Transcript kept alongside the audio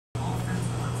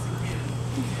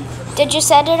Did you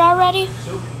set it already?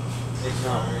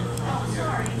 No.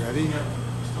 Ready?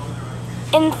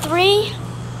 In 3,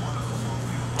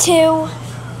 2,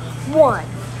 1.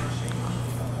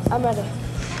 I'm ready.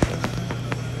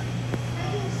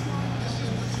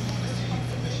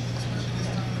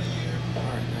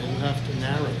 Alright, now you have to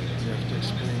narrate it. You have to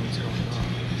explain what's going on.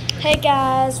 Hey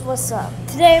guys, what's up?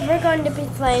 Today we're going to be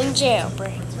playing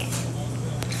Jailbreak.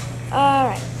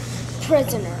 Alright,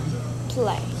 prisoner,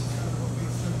 play.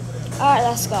 Alright,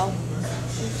 let's go.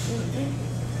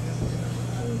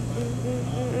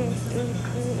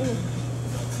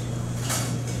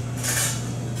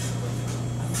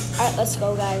 Alright, let's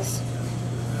go, guys.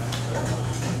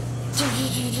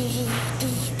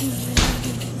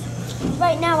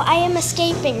 Right now, I am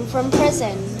escaping from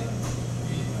prison.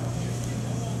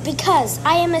 Because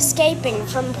I am escaping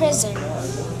from prison.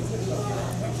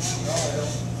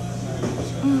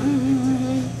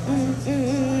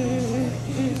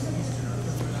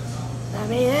 Let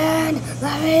me in,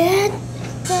 let me in.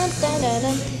 Dun, dun, dun,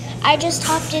 dun. I just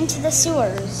hopped into the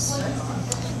sewers.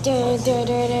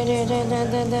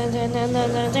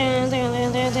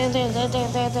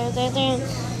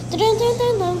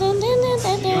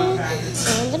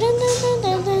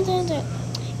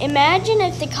 Imagine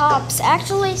if the cops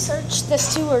actually searched the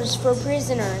sewers for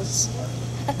prisoners.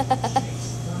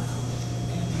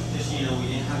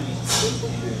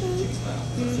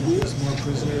 There's more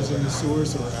prisoners in the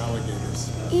sewers or alligators?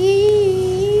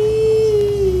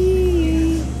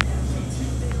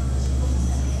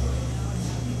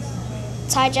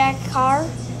 Let's hijack a car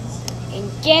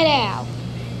and get out.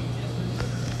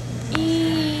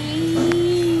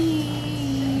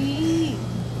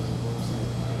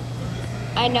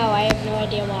 I know, I have no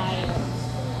idea why.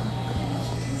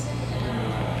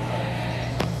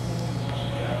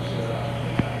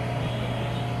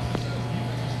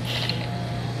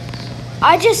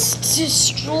 I just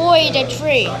destroyed a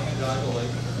tree. Oh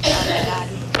my god.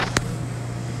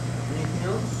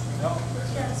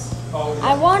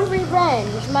 I want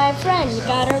revenge. My friend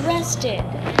got arrested.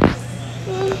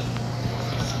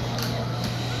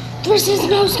 This is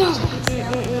no scope.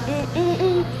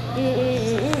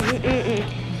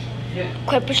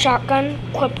 Equip a shotgun,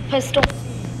 equip a pistol. So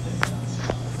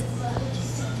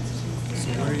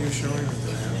what are you showing me,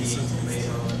 Graham? This is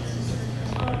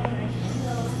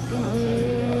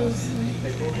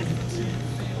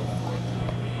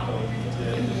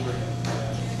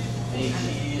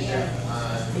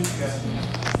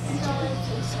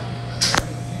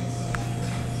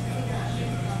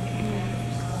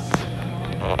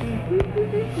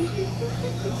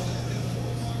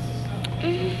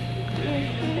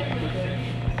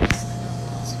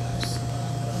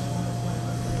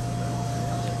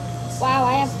Wow,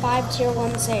 I have 5 tier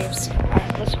 1 saves.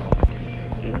 Alright, let's go.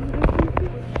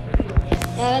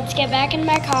 Now let's get back in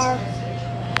my car.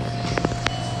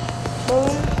 Boom.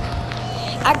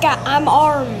 I'm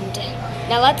armed.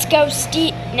 Now let's go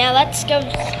steal.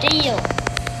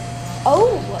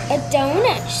 Oh, a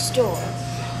donut store.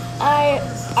 I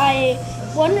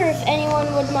wonder if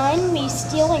anyone would mind me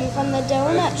stealing from the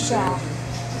donut shop.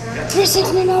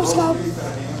 360 no scope.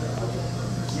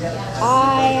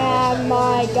 I have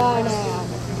my gun out.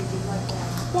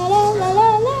 La la la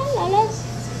la la la la.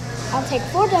 I'll take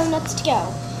 4 donuts to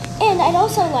go. And I'd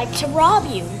also like to rob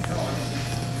you.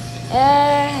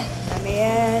 Let me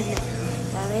in.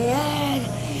 Let me in.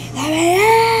 Let me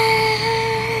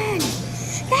in.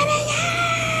 Let me in.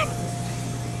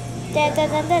 Da da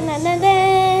da da da da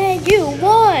da. You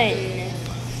won.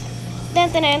 Da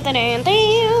da da da da da.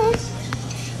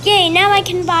 Yay! Now I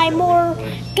can buy more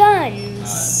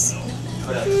guns.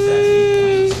 That's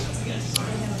very nice.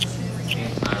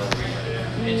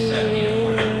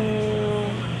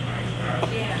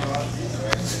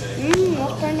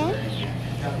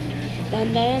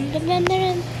 Dun, dun, dun, dun,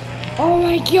 dun. Oh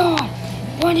my god!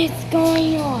 What is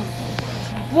going on?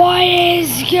 What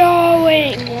is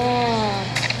going on?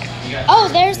 Oh,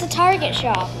 there's the Target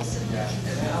shop.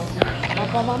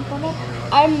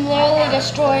 I'm literally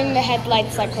destroying the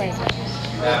headlights like crazy.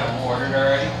 Ordered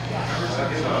already?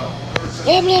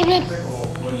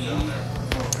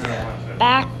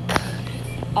 Back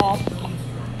up.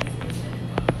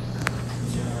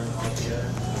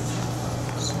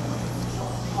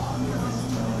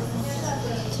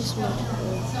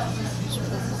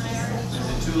 Is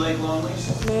it too late, Lonelies?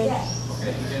 Yes.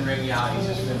 Okay, he didn't ring you out, he's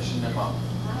just finishing them up.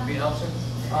 Be an officer?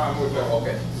 We're good.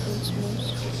 Okay. As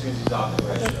soon as he's off the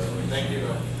register. Thank you.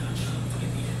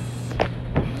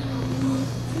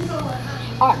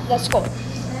 Alright, let's go.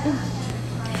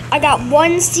 I got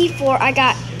 1 C4, I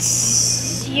got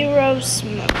 0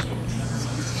 smoke.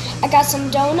 I got some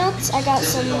donuts, I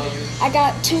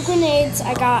got 2 grenades,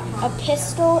 I got a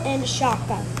pistol and a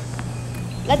shotgun.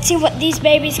 Let's see what these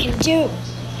babies can do.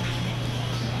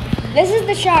 This is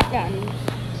the shotgun.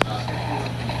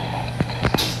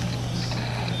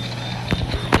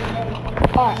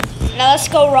 Alright, now let's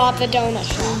go rob the donut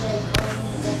shop.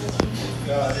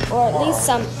 Or at least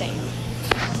something.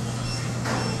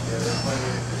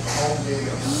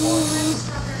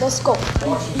 Let's go.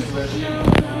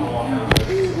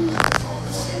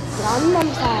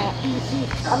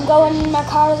 I'm going in my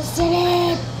car to the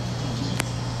city.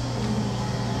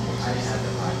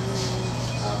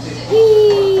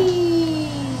 Wee!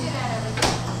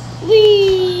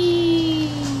 Wee!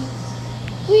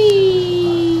 Wee!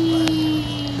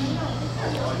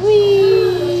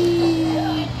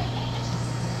 Wee!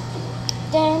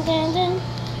 Dun, dun, dun.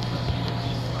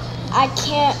 I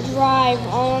can't drive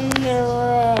on the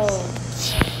road.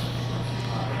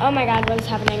 Oh my god, what is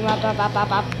happening? Bop, bop, bop, bop,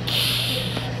 bop.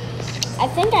 I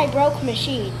think I broke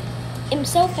machine. I'm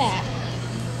so fat.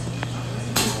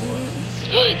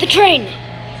 The train!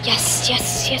 Yes,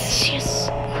 yes, yes, yes.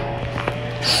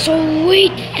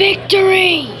 Sweet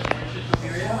victory!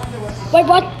 Wait,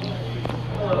 what?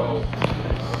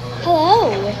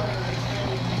 Hello?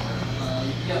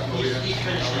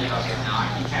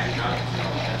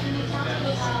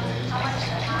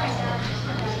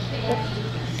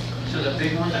 So the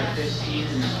big ones are 15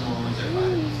 and the small ones are 5.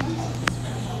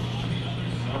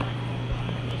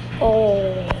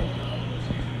 Oh.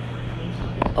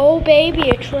 Oh baby,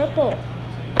 a triple.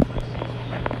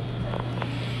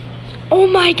 Oh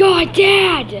my god,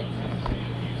 Dad!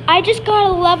 I just got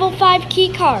a level 5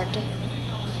 key card.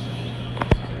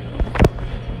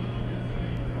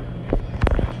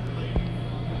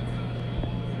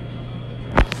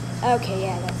 Okay,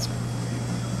 yeah, that's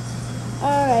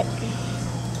alright.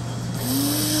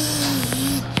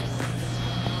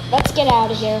 Let's get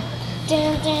out of here.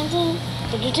 Dun, dun, dun.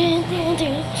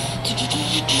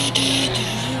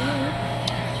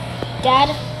 Dad,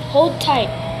 hold tight,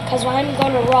 because I'm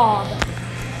going to rob.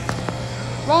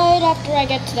 Right after I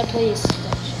get to the police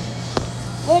station.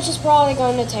 Which is probably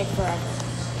going to take forever.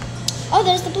 Oh,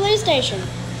 there's the police station.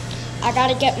 I got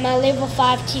to get my level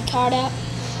 5 key card out.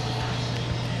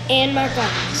 And my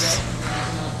guns.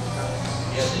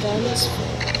 Guns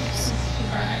first.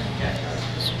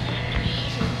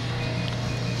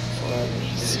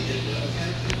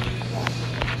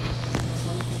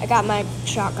 I got my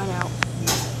shotgun out.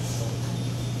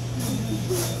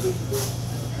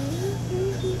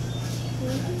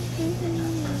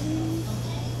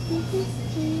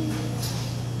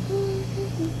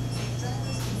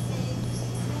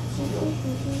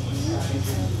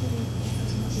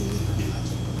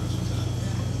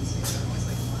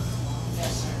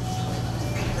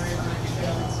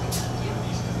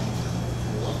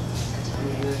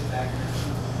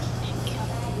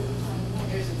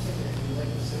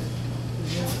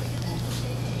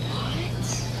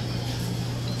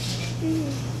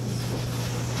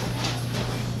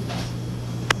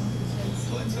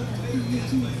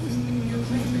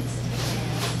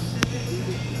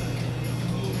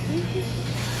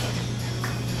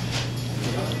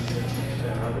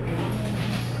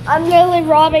 I'm literally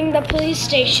robbing the police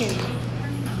station.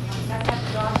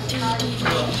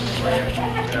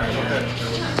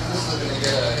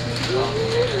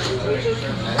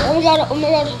 Oh my god, oh my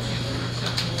god.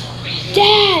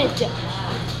 Dad!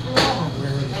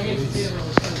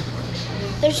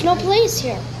 There's no police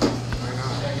here.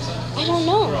 I don't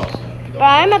know. But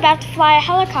I'm about to fly a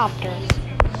helicopter.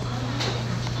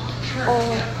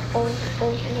 Oh.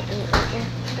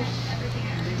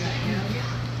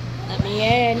 Let me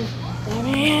in. Let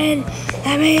me in.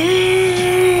 Let me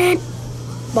in.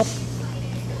 Bop.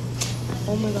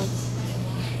 Oh my god.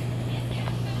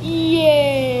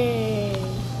 Yay.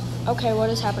 Okay, what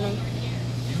is happening?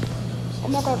 Oh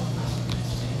my god.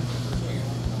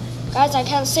 Guys, I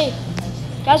can't see.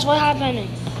 Guys, what's happening?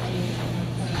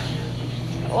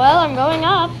 Well, I'm going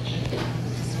up.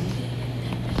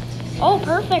 Oh,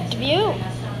 perfect view.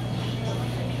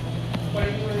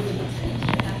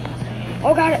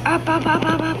 Oh god, up.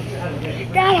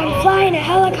 Dad, I'm flying a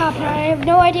helicopter. I have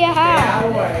no idea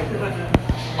how.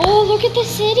 Oh, look at the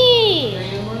city.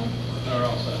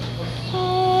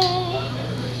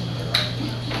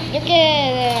 Look at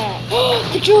that. Oh,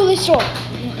 the jewelry store.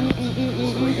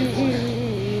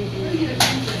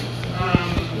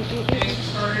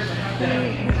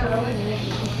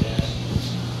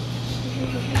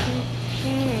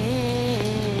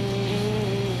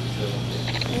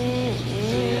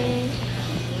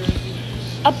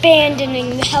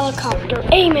 Abandoning the helicopter,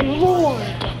 aim and ward.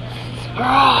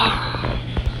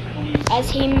 as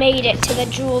he made it to the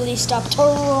jewelry stop to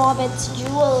rob its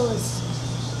jewels.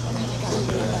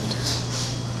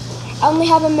 I only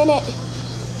have a minute.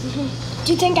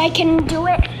 Do you think I can do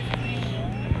it?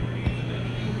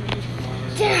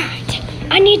 Dad,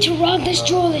 I need to rob this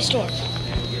jewelry store.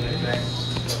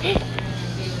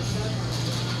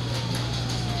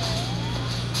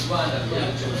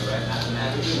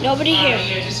 Nobody here.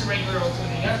 Yeah, just a regular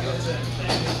opening. Yep, that's it.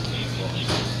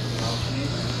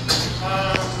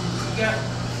 We got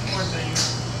more things.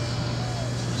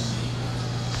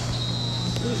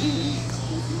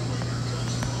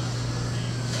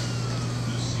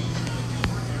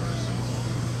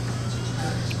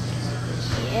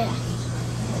 Yeah.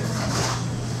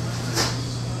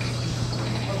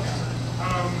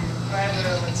 I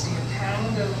have let's see, a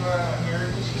pound of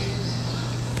American cheese.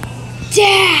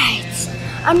 Dad,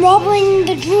 I'm robbing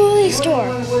the jewelry store.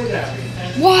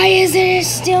 Why is it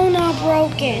still not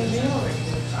broken?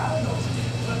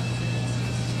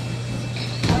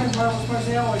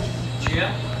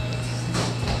 Gia?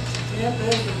 Yeah,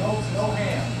 there's no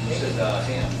ham. You said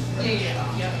ham.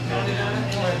 Yeah. Pounded on it.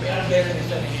 I'm better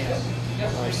than ham.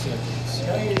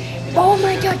 Oh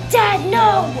my God, Dad,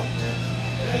 no!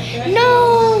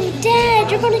 No,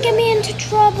 Dad, you're gonna get me into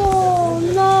trouble.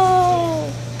 No.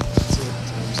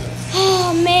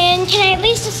 Oh man, can I at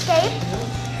least escape?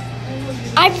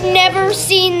 I've never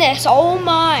seen this. Oh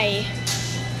my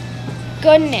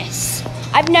goodness.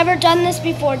 I've never done this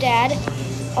before, Dad.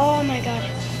 Oh my God.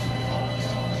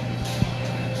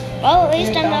 Well, at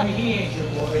least I'm not.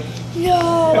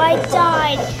 No, I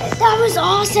died. That was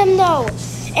awesome though.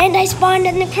 And I spawned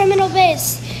in the criminal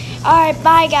base. Alright,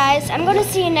 bye guys. I'm gonna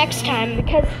see you next time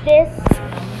because this.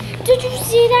 Did you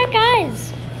see that,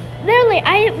 guys? Literally,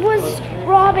 I was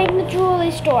robbing the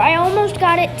jewelry store. I almost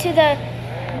got it to the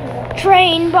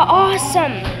train, but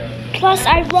awesome. Plus,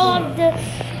 I robbed the.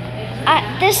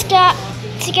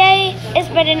 Today has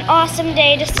been an awesome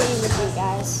day to see with you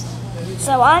guys.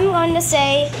 So I'm going to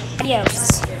say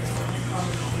adios.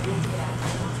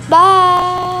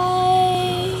 Bye.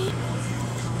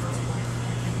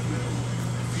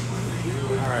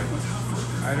 Alright,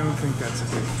 I don't think that's a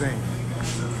good thing.